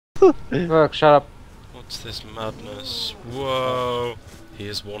Work, shut up. What's this madness? Whoa! He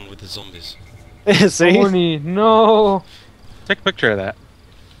is one with the zombies. See? Tony, no! Take a picture of that.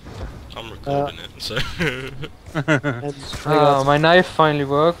 I'm recording it, so... My knife finally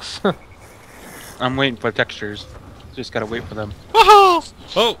works. I'm waiting for textures. Just gotta wait for them. Woohoo!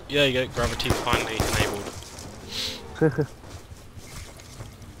 Oh, yeah, you go. Gravity finally enabled.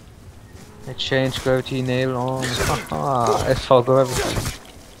 I changed gravity enable on. It's for gravity.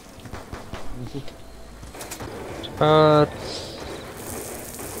 But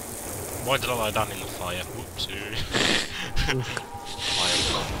Why did I lie down in the fire? Whoopsie.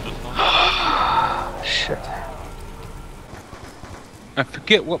 shit. I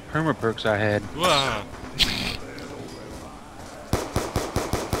forget what perma perks I had. Wow.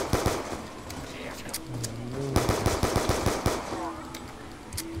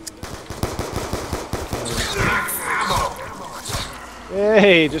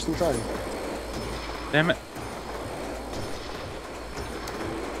 Hey, just in time. Damn it.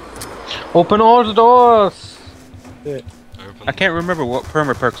 Open all the doors! Yeah. I can't remember what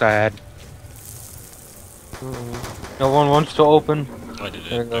perma perks I had. No one wants to open. I did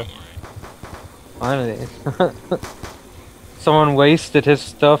There it, you go. don't worry. Finally. Someone wasted his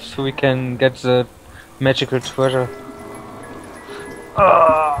stuff so we can get the magical treasure.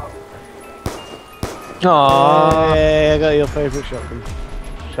 Aww. Hey, I got your favourite shotgun.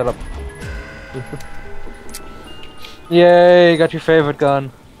 Shut up. Yay, got your favorite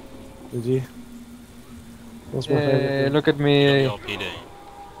gun. Did you? What's my Yay, favourite gun? look at me. RPD.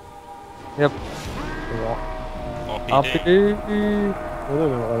 Yep. RPD. RPD. I don't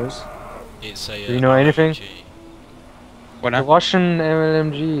know what that is. It's a. Do you know anything? RPG. What The now? Russian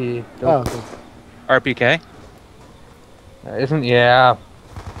LMG. Oh, okay. RPK? Isn't, yeah.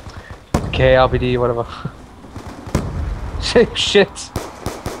 Okay, RPD, whatever. Shit.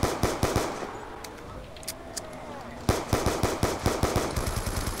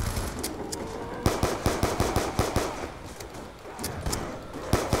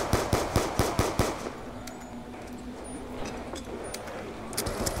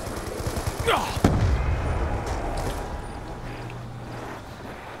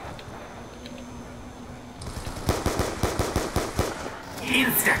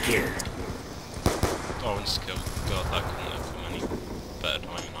 Insta-kill. Oh, insta-kill. God, that couldn't have come any better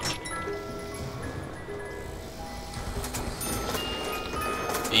timing, actually.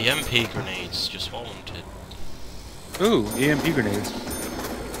 EMP grenades, just what I wanted. Ooh, EMP grenades.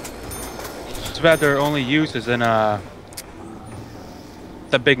 It's bad their only use is in the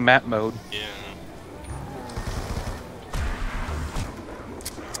big map mode. Yeah.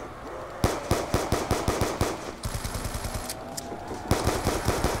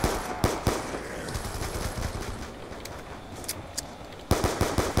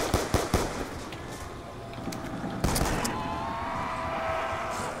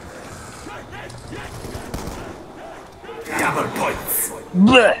 Double points.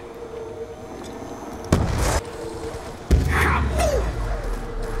 Blech.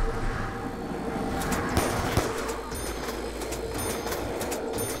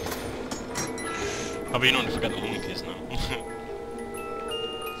 Oh, but you don't forget the monkeys now.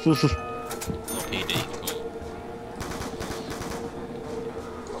 RPD, cool.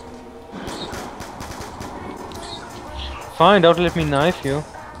 Fine, don't let me knife you.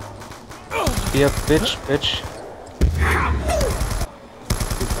 Be a bitch.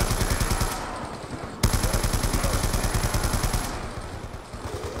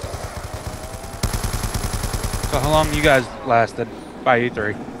 So how long you guys lasted by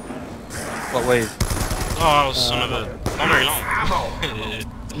E3? What wave? Oh, son of a... Not very long.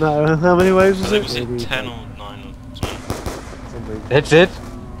 No, how many waves I was think it? was it 10 or 9 or something. That's it?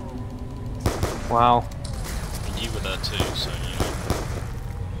 Wow. And you were there too, so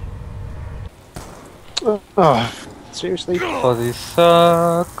you know. Oh, seriously? Fozzy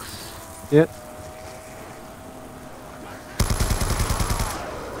sucks. Yep.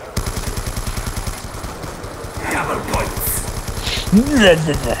 Double points.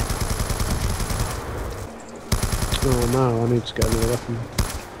 Oh no, I need to get another weapon.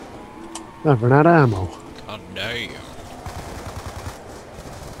 I've run out of ammo. God damn.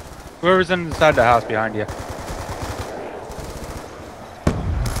 Whoever's inside the house behind you.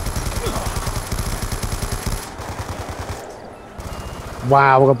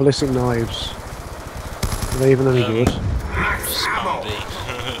 Wow, I got ballistic knives. Are they even any good? Spam D.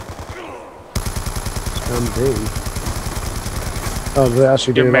 Spam D. Oh, they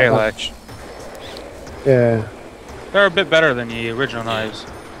actually do Your a lot melee. of- Yeah. They're a bit better than the original knives.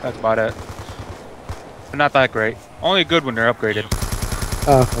 That's about it. But not that great. Only good when they're upgraded.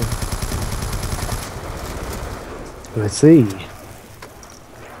 Oh, okay. I see.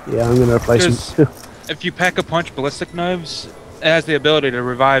 Yeah, I'm gonna replace Because him. if you pack a punch ballistic knives, it has the ability to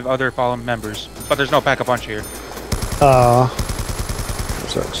revive other fallen members. But there's no pack a punch here. Ah,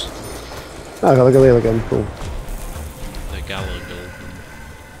 sucks. Oh, I got the Galil again. Cool. The Gallo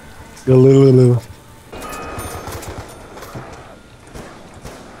build. Galil.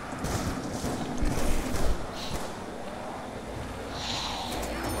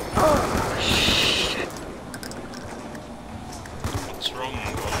 What's wrong,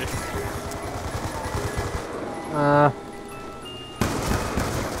 Olli?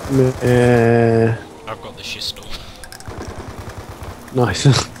 I've got the Shistel. Nice.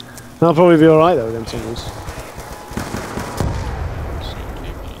 That'll probably be alright though against some of these. It's not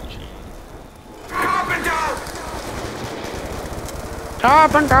too bad, actually.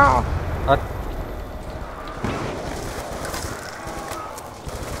 Carpenter! What?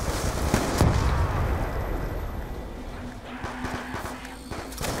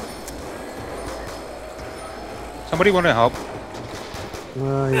 Somebody want to help?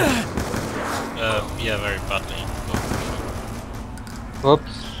 Yeah. Yeah, very badly. But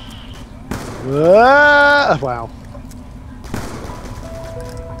Whoops. Wow.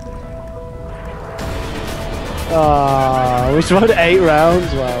 Ah, we survived 8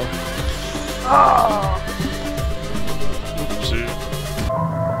 rounds. Wow.